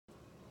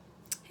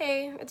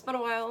Hey, it's been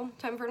a while.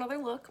 Time for another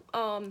look.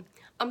 I'm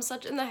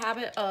such in the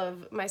habit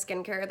of my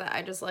skincare that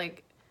I just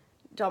like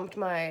dumped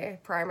my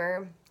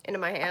primer into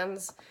my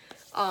hands.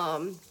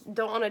 Don't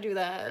want to do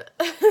that.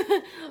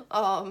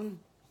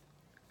 um,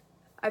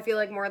 I feel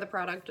like more of the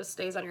product just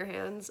stays on your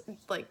hands.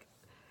 Like,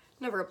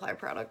 never apply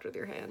product with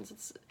your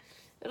hands.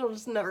 It'll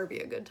just never be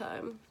a good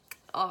time.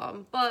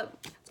 But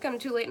it's kind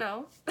of too late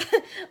now.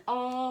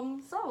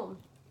 So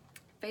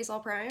face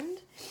all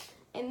primed,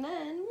 and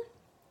then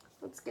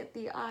let's get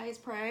the eyes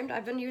primed.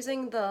 I've been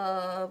using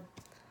I'm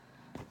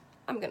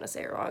gonna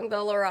say it wrong, the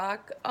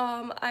Lorac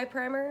eye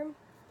primer.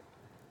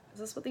 Is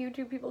this what the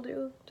YouTube people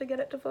do to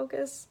get it to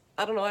focus?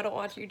 I don't know, I don't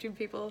watch YouTube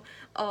people.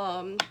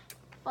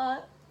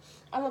 But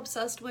I'm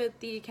obsessed with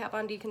the Kat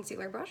Von D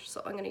concealer brush,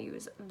 so I'm gonna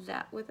use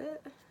that with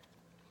it.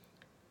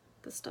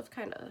 This stuff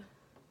kind of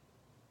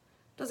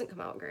doesn't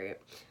come out great.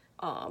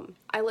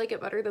 I like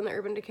it better than the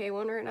Urban Decay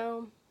one right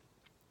now,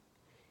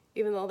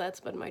 even though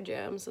that's been my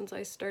jam since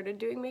I started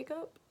doing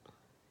makeup.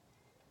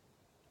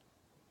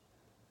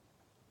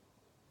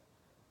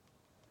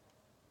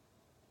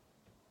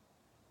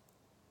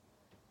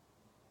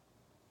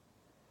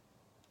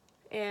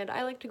 And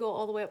I like to go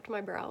all the way up to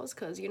my brows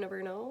because you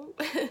never know.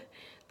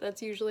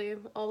 That's usually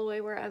all the way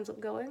where it ends up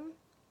going.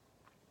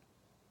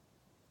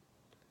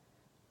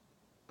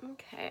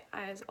 Okay,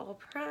 eyes all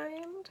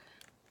primed.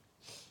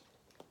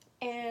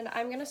 And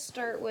I'm gonna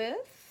start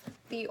with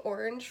the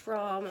orange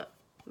from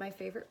my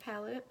favorite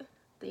palette,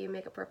 the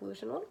Makeup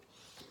Revolution one.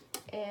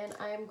 And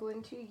I'm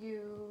going to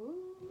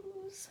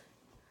use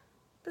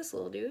this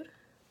little dude.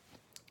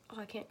 Oh,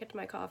 I can't get to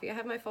my coffee. I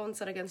have my phone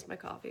set against my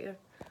coffee.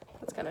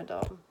 That's kind of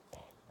dumb.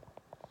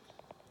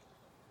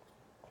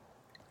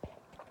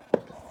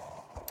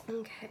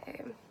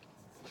 Okay.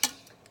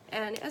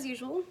 And as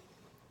usual,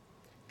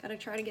 gotta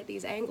try to get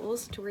these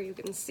angles to where you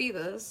can see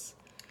this.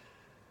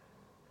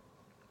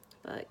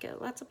 But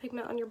get lots of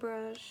pigment on your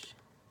brush.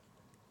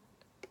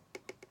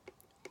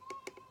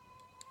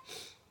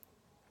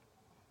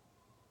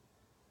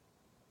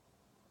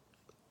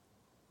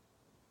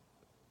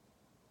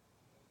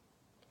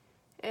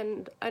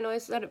 And I know I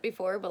said it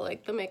before, but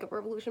like the Makeup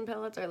Revolution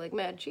palettes are like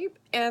mad cheap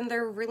and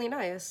they're really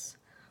nice.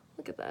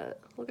 Look at that.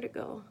 Look at it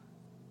go.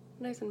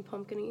 Nice and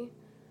pumpkin-y.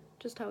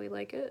 Just how we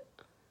like it.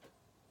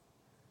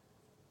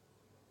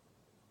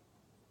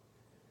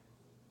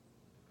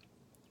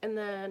 And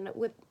then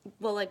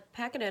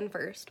pack it in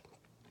first.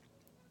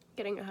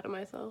 Getting ahead of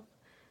myself.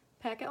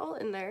 Pack it all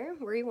in there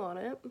where you want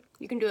it.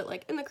 You can do it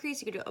like in the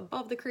crease, you can do it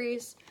above the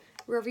crease,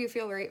 wherever you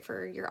feel right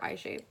for your eye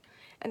shape.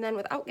 And then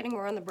without getting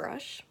more on the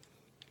brush,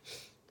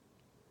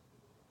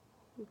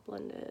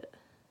 blend it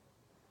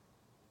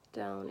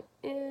down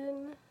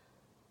in.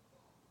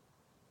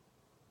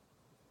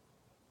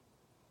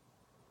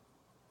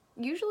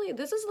 Usually,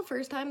 this is the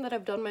first time that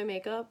I've done my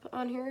makeup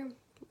on here,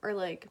 or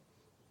like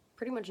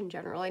pretty much in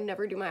general. I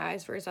never do my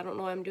eyes first. I don't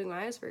know why I'm doing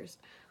my eyes first.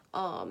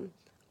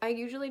 I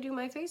usually do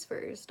my face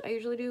first. I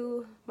usually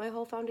do my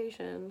whole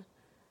foundation.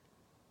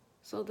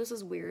 So this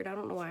is weird. I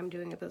don't know why I'm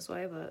doing it this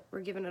way, but we're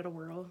giving it a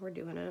whirl. We're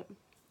doing it.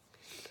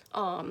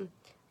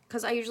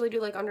 Because I usually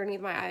do like underneath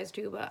my eyes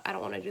too, but I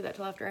don't want to do that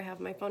till after I have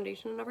my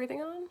foundation and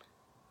everything on.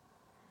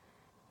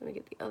 Let me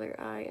get the other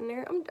eye in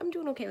there. I'm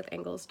doing okay with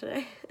angles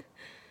today.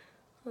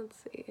 Let's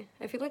see.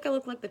 I feel like I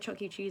look like the Chuck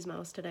E. Cheese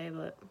mouse today,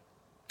 but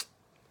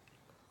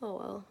oh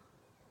well.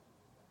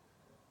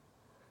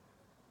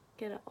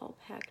 Get it all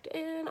packed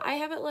in. I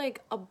have it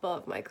like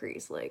above my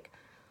crease, like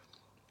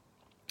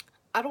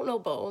I don't know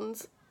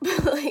bones,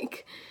 but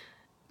like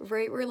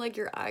right where like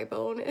your eye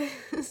bone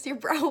is, your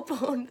brow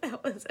bone,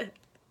 that was it.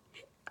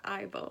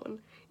 Eye bone.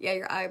 Yeah,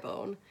 your eye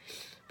bone.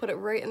 Put it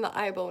right in the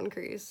eye bone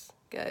crease,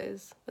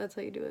 guys. That's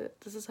how you do it.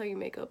 This is how you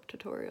make up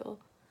tutorial.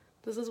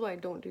 This is why I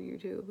don't do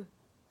YouTube.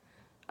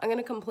 I'm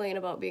gonna complain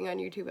about being on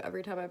YouTube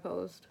every time I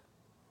post.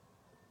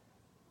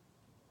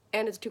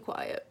 And it's too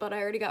quiet, but I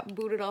already got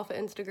booted off of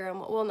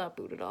Instagram. Well, not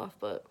booted off,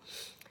 but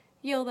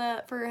yelled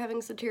at for having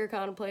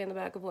Satyricon play in the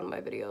back of one of my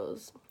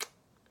videos.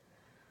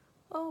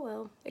 Oh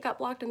well, it got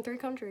blocked in 3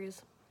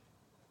 countries.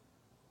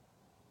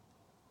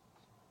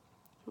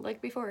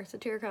 Like before,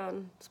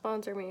 Satyricon,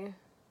 sponsor me.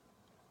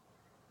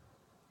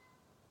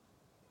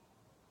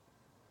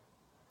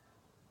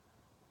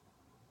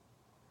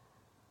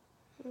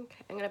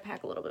 Okay, I'm gonna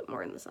pack a little bit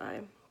more in this eye.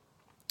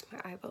 My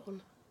eye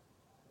bone.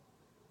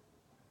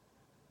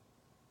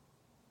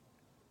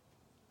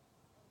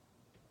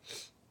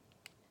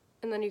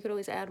 And then you could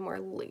always add more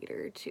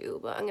later too,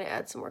 but I'm gonna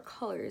add some more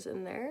colors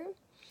in there.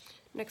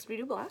 Next we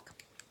do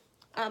black.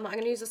 I'm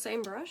gonna use the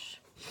same brush.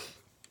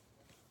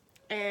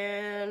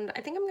 And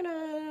I think I'm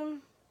gonna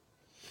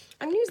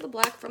use the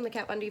black from the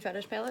Kat Von D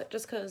Fetish palette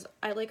just because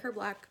I like her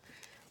black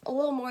a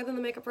little more than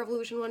the Makeup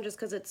Revolution one just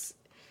because it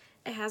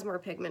has more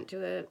pigment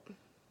to it.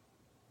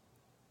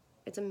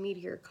 It's a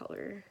meatier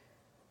color.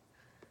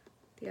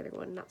 The other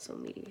one, not so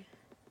meaty.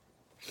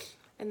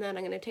 And then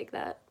I'm gonna take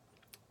that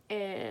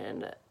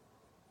and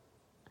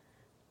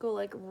go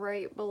like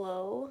right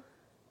below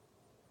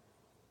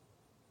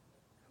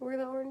where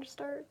the orange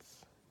starts.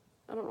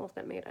 I don't know if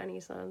that made any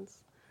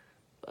sense.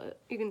 but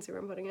you can see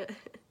where I'm putting it.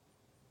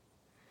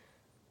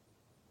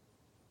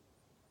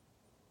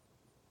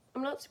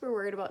 I'm not super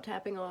worried about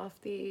tapping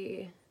off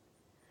the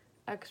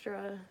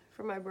extra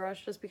from my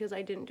brush just because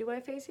I didn't do my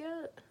face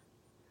yet.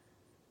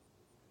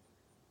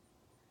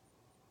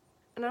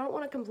 And I don't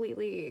want to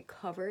completely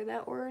cover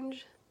that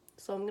orange,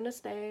 so I'm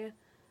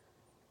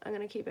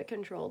gonna keep it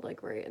controlled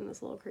like right in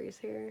this little crease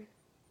here.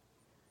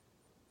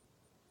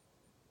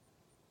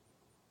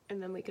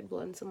 And then we could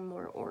blend some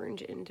more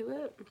orange into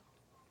it.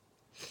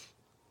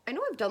 I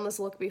know I've done this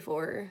look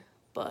before,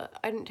 but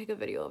I didn't take a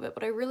video of it,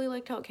 but I really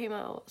liked how it came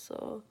out,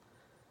 so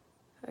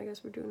I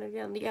guess we're doing it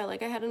again. Yeah,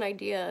 like I had an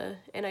idea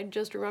and I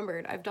just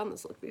remembered I've done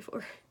this look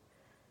before.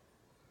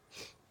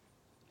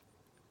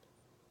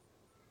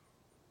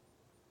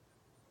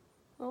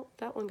 Oh,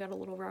 that one got a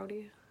little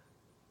rowdy.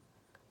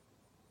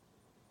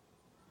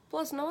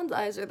 Plus, no one's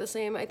eyes are the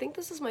same. I think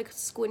this is my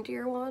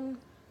squintier one,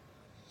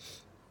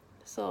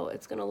 so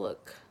it's gonna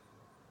look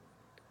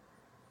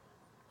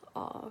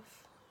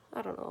off.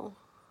 I don't know.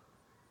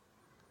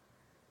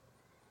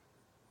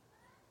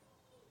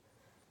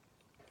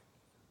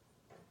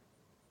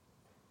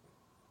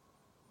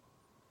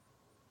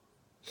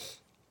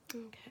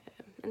 Okay,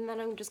 and then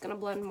I'm just gonna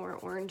blend more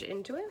orange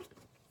into it.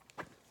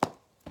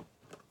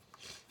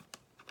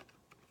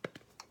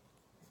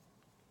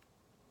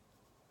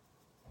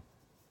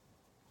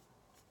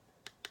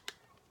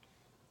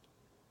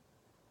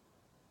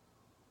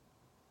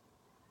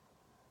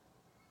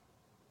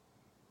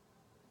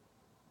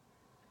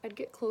 I'd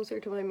get closer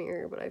to my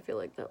mirror, but I feel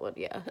like that would,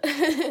 yeah,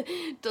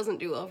 doesn't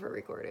do well for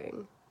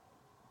recording.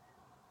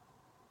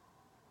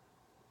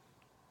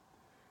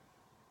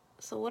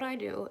 So what I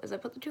do is I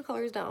put the two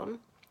colors down,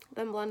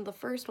 then blend the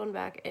first one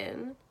back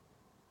in,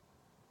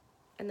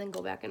 and then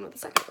go back in with the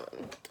second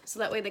one. So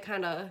that way they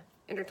kind of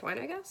intertwine,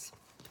 I guess.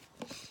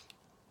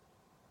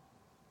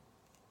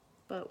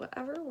 But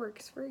whatever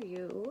works for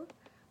you,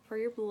 for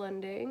your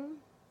blending.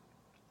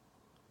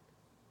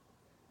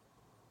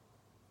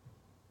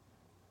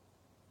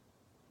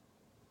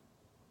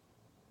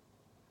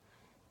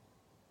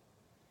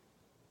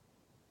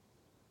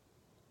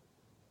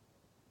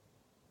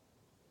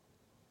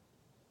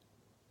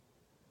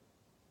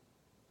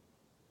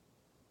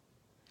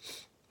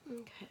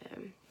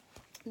 Okay,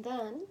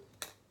 then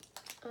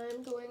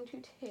I'm going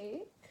to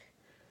take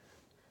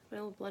my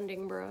little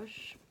blending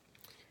brush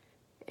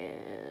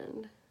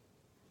and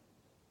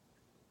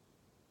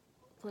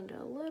blend it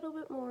a little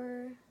bit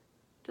more,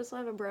 just so I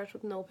have a brush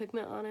with no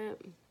pigment on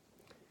it.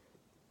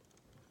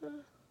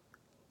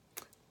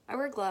 I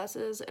wear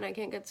glasses and I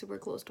can't get super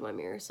close to my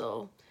mirror,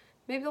 so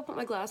maybe I'll put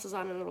my glasses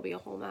on and it'll be a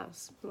whole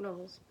mess. Who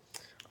knows?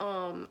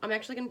 I'm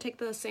actually gonna take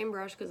the same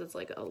brush because it's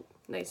like a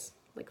nice,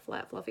 like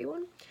flat, fluffy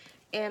one.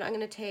 And I'm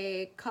gonna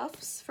take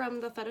Cuffs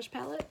from the Fetish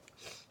palette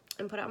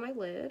and put it on my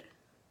lid.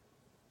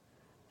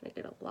 I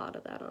did a lot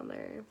of that on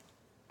there.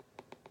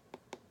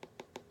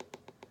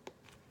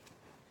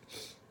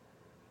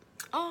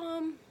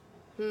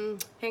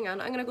 Hang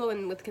on, I'm gonna go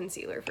in with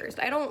concealer first.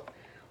 I don't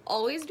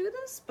always do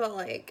this, but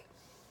like,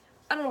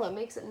 I don't know, it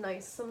makes it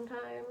nice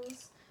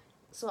sometimes.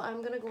 So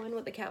I'm gonna go in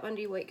with the Kat Von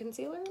D white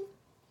concealer.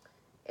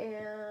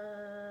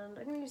 And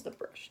I'm gonna use the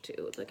brush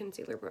too, the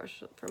concealer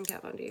brush from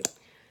Kat Von D.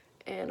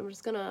 And I'm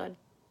just gonna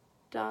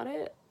dot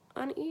it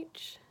on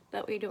each.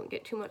 That way you don't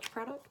get too much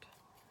product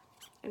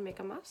and make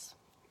a mess.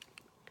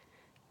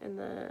 And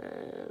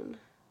then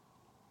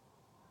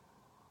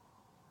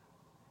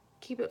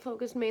keep it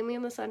focused mainly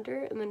in the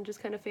center and then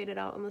just kind of fade it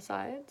out on the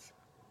sides.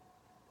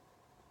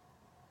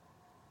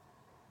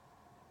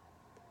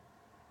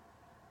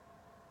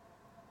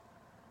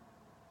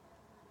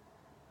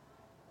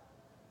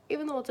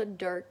 Even though it's a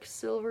dark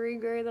silvery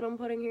gray that I'm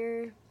putting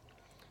here,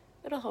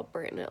 it'll help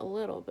brighten it a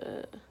little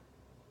bit.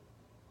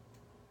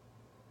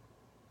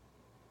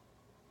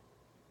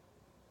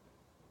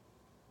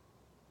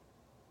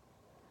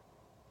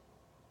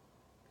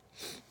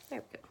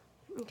 There we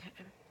go. Okay.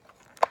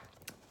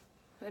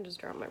 I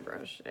just dropped my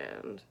brush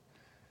and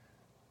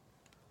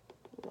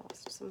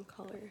lost some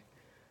color.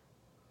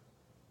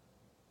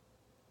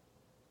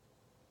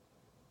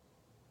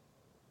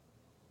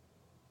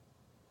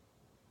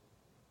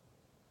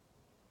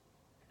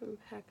 And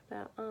pack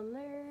that on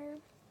there.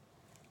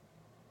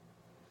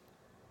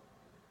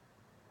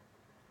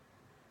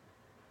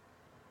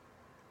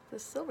 The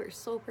silver is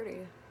so pretty.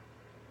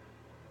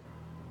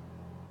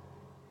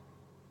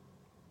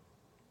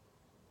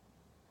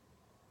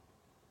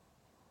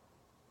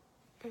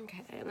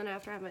 Okay, and then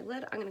after I have my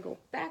lid, I'm gonna go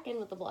back in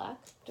with the black,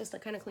 just to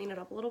kind of clean it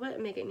up a little bit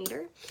and make it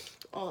neater.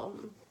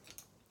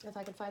 If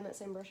I could find that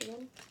same brush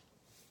again,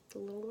 the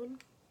little one.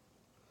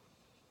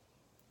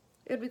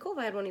 It would be cool if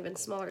I had one even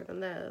smaller than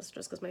this,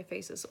 just because my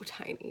face is so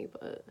tiny,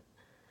 but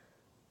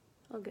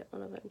I'll get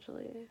one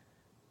eventually.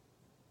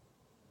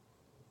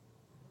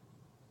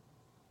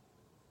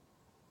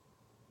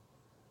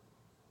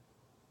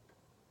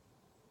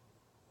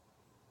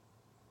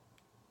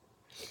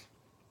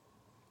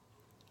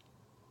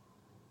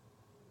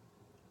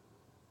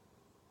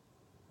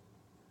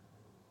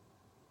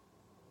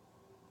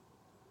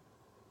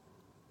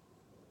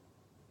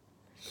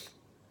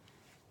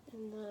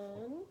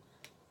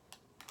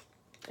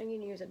 I'm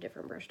gonna use a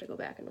different brush to go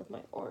back in with my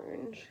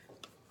orange.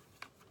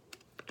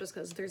 Just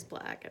because there's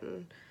black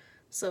and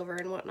silver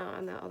and whatnot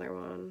on that other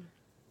one.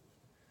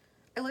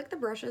 I like the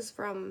brushes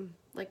from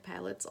like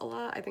palettes a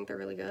lot. I think they're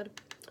really good.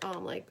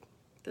 Like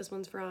this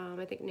one's from,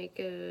 I think,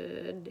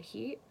 Naked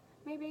Heat,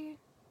 maybe?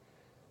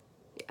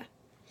 Yeah.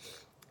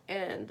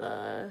 And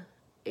the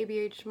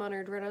ABH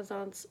Modern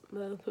Renaissance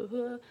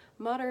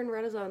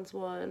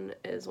one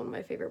is one of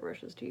my favorite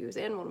brushes to use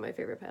and one of my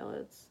favorite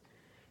palettes.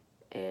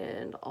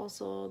 And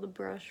also the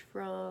brush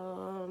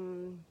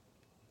from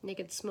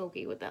Naked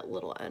Smoky with that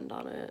little end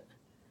on it.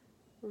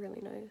 Really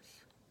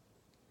nice.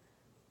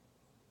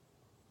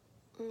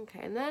 Okay,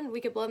 and then we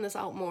could blend this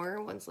out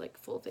more once like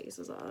full face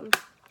is on.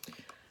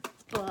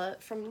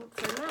 But for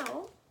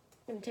now,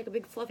 I'm gonna take a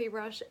big fluffy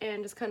brush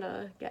and just kind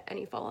of get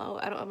any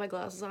fallout. I don't have my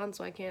glasses on,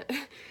 so I can't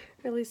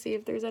really see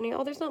if there's any.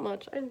 Oh, there's not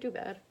much. I didn't do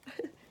bad.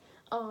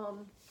 I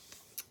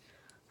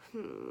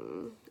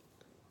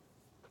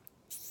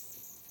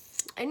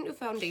didn't do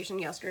foundation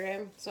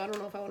yesterday, so I don't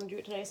know if I want to do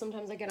it today.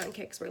 Sometimes I get on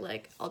kicks where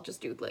like I'll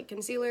just do like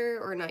concealer,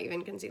 or not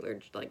even concealer,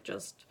 like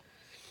just,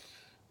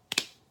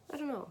 I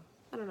don't know.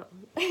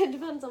 It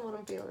depends on what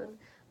I'm feeling.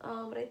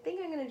 But I think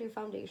I'm gonna do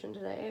foundation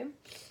today.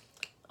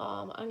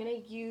 I'm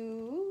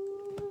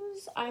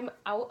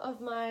out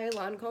of my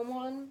Lancome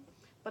one,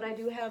 but I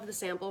do have the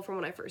sample from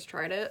when I first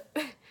tried it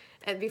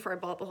and before I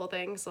bought the whole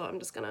thing, so I'm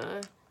just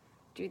gonna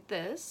do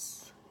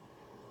this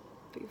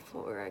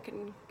before I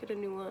can get a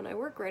new one. I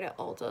work right at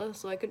Ulta,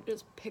 so I could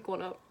just pick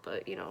one up,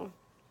 but you know,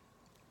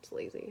 it's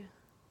lazy.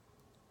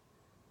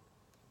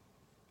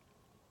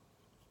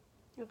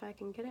 If I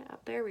can get it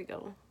out, there we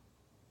go.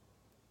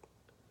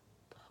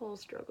 The whole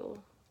struggle.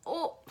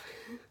 Oh!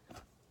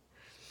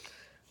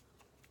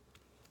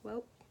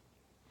 Well.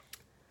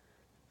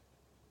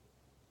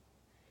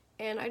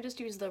 And I just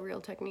use the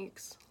Real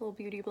Techniques little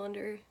beauty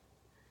blender.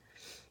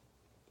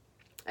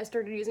 I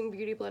started using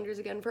beauty blenders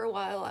again for a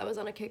while. I was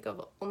on a kick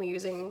of only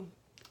using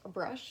a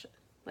brush,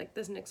 like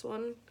this NYX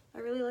one I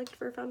really liked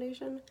for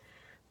foundation,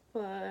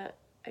 but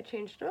I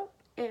changed it up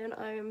and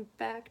I'm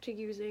back to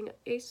using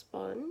a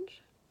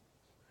sponge.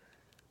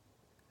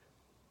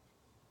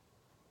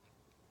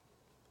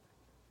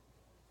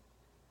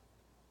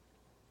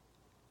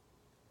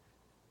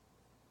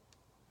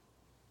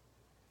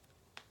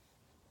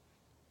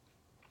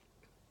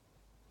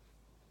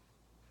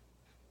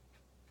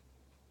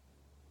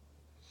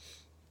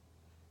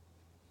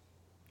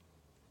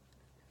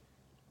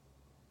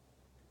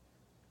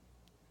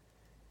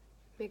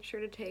 Make sure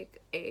to take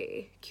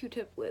a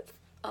Q-tip with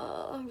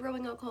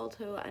rubbing alcohol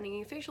to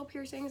any facial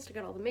piercings to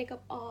get all the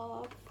makeup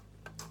off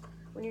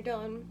when you're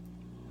done.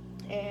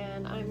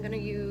 And I'm gonna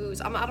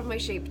use, I'm out of my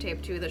Shape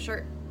Tape too. The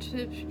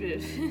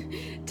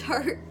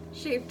Tarte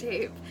Shape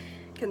Tape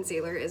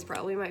concealer is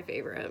probably my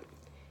favorite,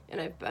 and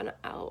I've been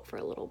out for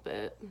a little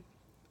bit.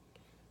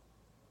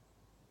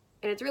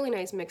 And it's really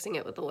nice mixing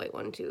it with the white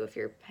one too if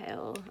you're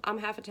pale. I'm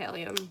half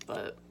Italian,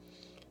 but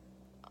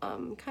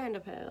I'm kind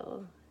of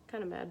pale,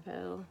 kind of mad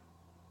pale.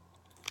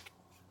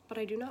 But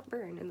I do not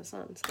burn in the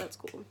sun, so that's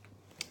cool.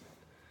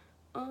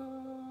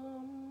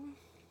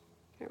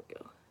 Here we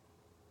go.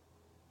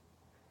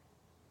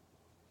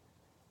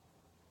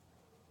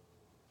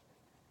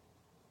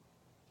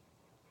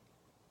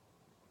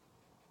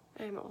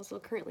 I'm also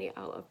currently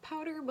out of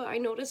powder, but I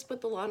noticed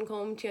with the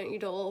Lancome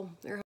Teint Idole,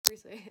 or however you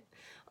say it,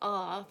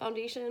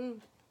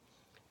 foundation,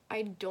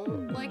 I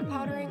don't like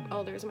powdering.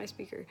 Oh, there's my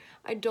speaker.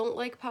 I don't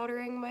like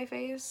powdering my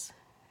face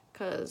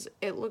because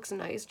it looks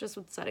nice just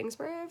with setting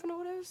spray, I've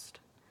noticed.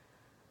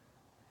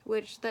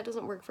 Which, that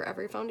doesn't work for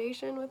every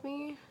foundation with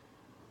me.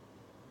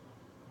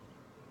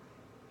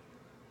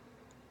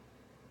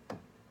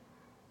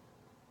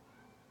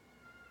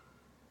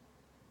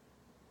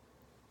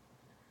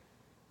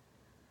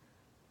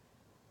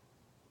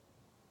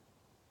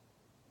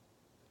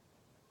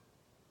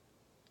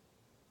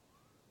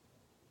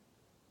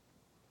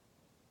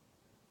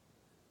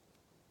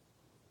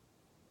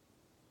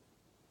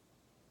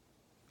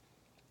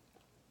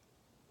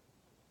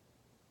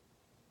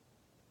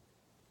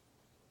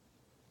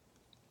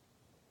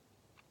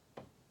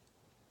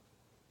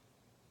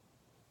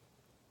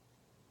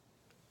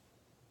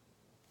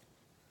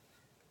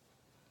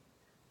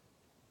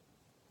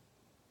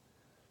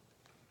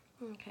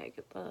 Okay,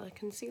 get the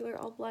concealer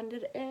all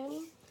blended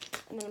in,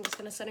 and then I'm just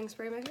gonna setting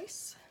spray my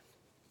face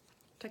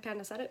to kind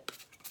of set it.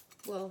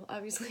 Well,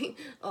 obviously,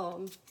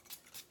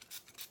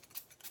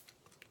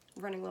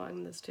 running low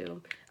on this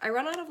too. I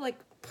run out of like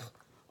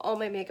all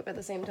my makeup at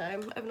the same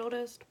time, I've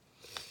noticed.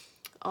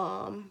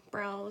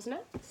 Brows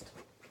next,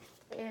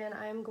 and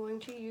I'm going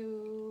to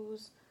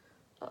use,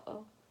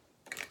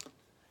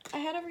 I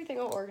had everything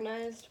all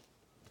organized,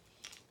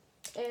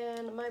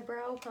 and my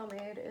brow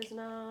pomade is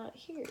not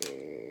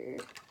here.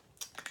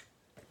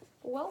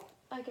 Well,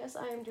 I guess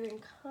I am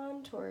doing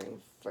contouring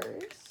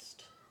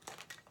first.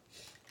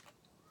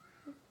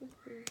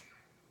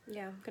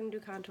 Yeah, I'm gonna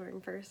do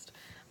contouring first.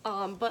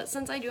 But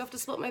since I do have to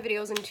split my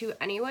videos in two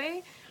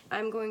anyway,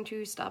 I'm going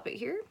to stop it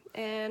here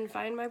and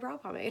find my brow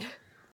pomade.